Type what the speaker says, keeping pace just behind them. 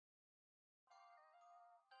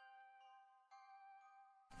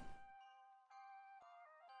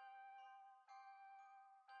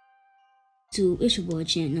It's your boy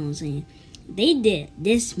Champ, know what I'm saying? They did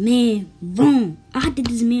this man wrong. I did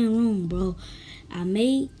this man wrong, bro. I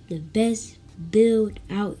made the best build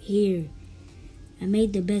out here. I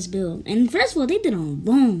made the best build. And first of all, they did it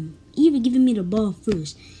wrong. Even giving me the ball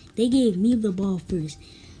first. They gave me the ball first.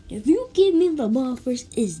 If you give me the ball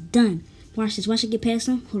first, it's done. Watch this. Watch it get past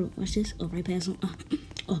him. Hold on. Watch this. Oh, right past him.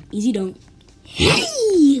 Oh, easy dunk.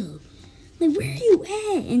 Hey! Like, where are you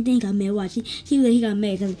at? And then he got mad. Watch. He got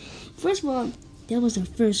mad. Because, first of all, that was the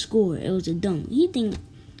first score. It was a dunk. He think,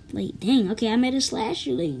 like, dang, okay, I made a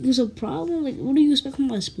slasher. Like, there's a problem? Like, what do you expect from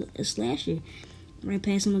a slasher? Right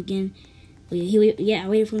past him again. Oh, yeah, I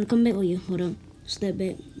waited for him to come back. Oh, yeah, hold up. Step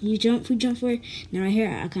back. We jump for it. Now, right here,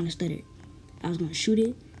 I kind of stuttered. I was going to shoot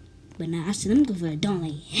it. But now I said, I'm going for a dunk.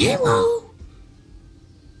 Like, hello?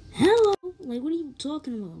 Like, what are you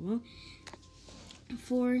talking about, bro?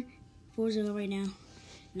 4-0 right now.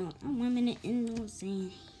 No, I'm 1 minute in, you know what I'm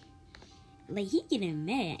saying? Like, he getting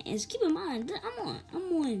mad. And keep in mind, I'm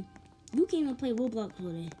on. You can't even play Roblox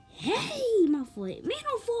with it. Hey, my foot. Man,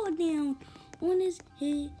 don't fall down on his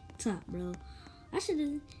head top, bro. I should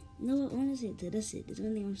have, no, on his head top. That's it. That's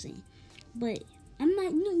one thing I'm saying. But I'm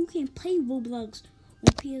not, you can't play Roblox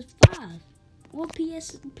on PS5 or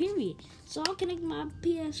PS, period. So I'll connect my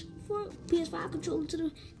PS5 controller to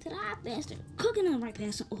the iPad. Start cooking them right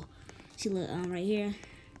past him. Oh, see, look, right here,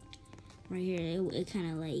 it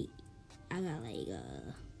kind of like, I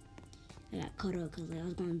got caught up because like, I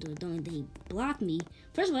was going to do a dunk and then he blocked me.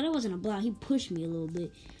 First of all, that wasn't a block. He pushed me a little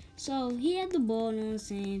bit. So he had the ball, you know what I'm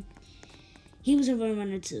saying? He was a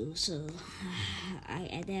runner too. So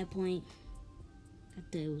at that point, I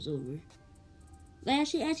thought it was over. But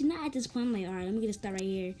actually not at this point. I'm like, all right, let me get a start right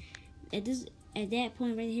here. At that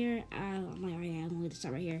point right here, I'm like, all right, I'm going to get a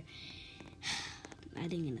start right here. I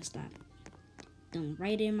didn't get a stop. Dunk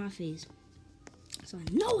right in my face. So I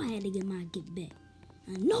know I had to get back.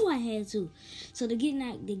 I know I had to. So the get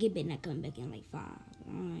back not coming back in like 5.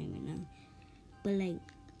 I don't even know. But like,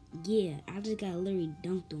 yeah, I just got literally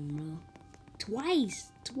dunked on, bro.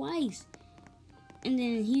 Twice. And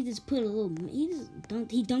then he just put a little. He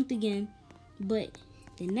dunked again. But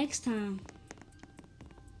the next time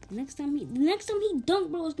he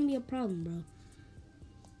dunked, bro, it's gonna be a problem, bro.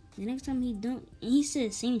 The next time he dunked, and he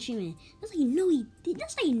said same treatment. That's how you know he did.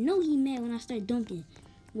 That's how you know he mad when I start dunking.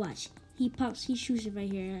 Watch, he pops, he shoots it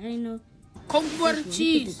right here. I didn't know. Coke butter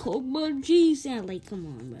cheese. The Coke butter cheese sound like, come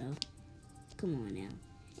on, bro. Come on now.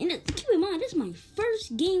 And keep in mind, this is my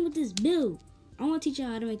first game with this build. I want to teach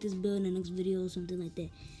y'all how to make this build in the next video or something like that.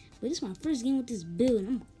 But this is my first game with this build, and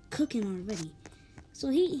I'm cooking already. So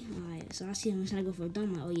alright, so I see him trying to go for a dunk.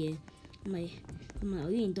 I'm like, oh yeah. I'm like, oh,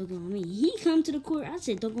 you ain't dunking on me. He come to the court. I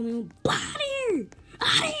said, dunk on me. Out of here.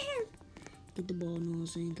 Get the ball, you know what I'm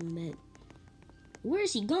saying, coming back. Where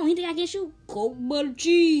is he going? He think I can shoot? Coke butter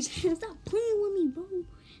cheese. Stop playing with me, bro.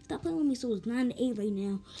 Stop playing with me. So it's 9-8 right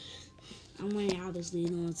now. I'm winning, obviously, you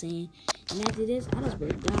know what I'm saying. And after this, I just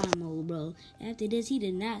went God mode, bro. After this, he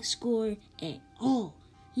did not score at all.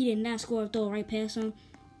 He did not score a throw right past him.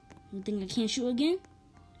 You think I can't shoot again?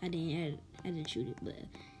 I didn't shoot it, but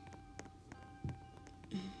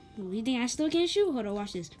you think I still can't shoot? Hold on,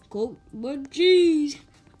 watch this. Coke butter cheese.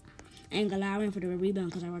 I ain't gonna lie, I ran for the rebound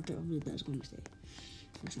because I worked the rebound. That's gonna mistake.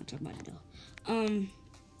 Let's not talk about it though.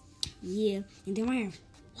 Yeah, and then right here,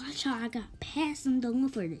 watch how I got past him. I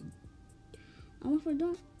went for a dunk.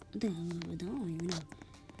 I think I went for a dunk. I don't even know.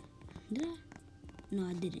 Did I? No,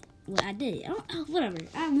 I didn't. Well, I did. Whatever.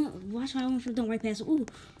 Watch how I went for a dunk right past him. Ooh,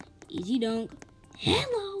 easy dunk.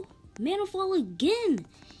 Hello, man, I'll fall again.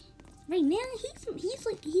 Right now,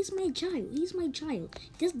 he's my child. He's my child.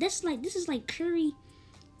 This is like Curry.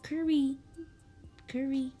 Okay.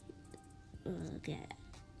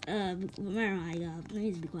 Let me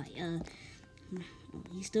just be quiet.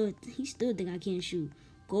 He still think I can't shoot.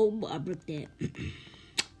 I broke that.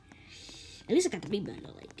 At least I got the rebound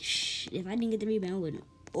though. Like, if I didn't get the rebound, it wouldn't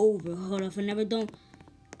over. Hold up, I never done.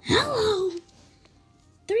 Hello,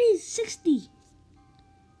 360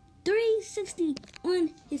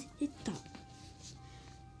 on his top.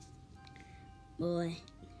 Boy,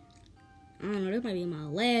 I don't know. This might be my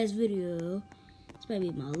last video.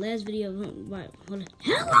 Right, hold on.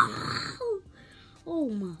 Hello. Oh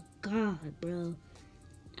my God, bro.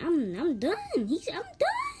 I'm done. I'm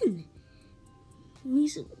done.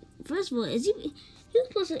 First of all, he was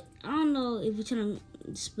supposed to, I don't know if you're trying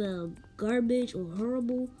to spell garbage or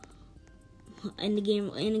horrible in the game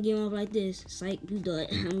of like this. Psych, you done.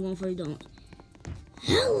 I'm going for a dunk.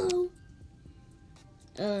 Hello.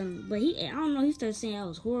 But I don't know, he started saying I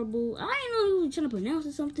was horrible. I didn't know he was trying to pronounce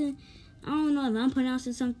it something. I don't know if I'm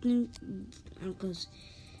pronouncing something, because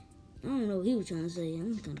I don't know what he was trying to say.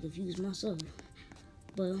 I'm kind of confused myself.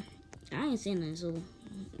 But I ain't saying nothing. So,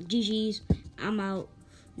 GG's. I'm out.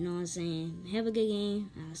 You know what I'm saying? Have a good game.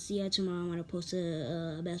 I'll see y'all tomorrow. I'm going to post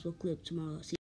a basketball clip tomorrow. See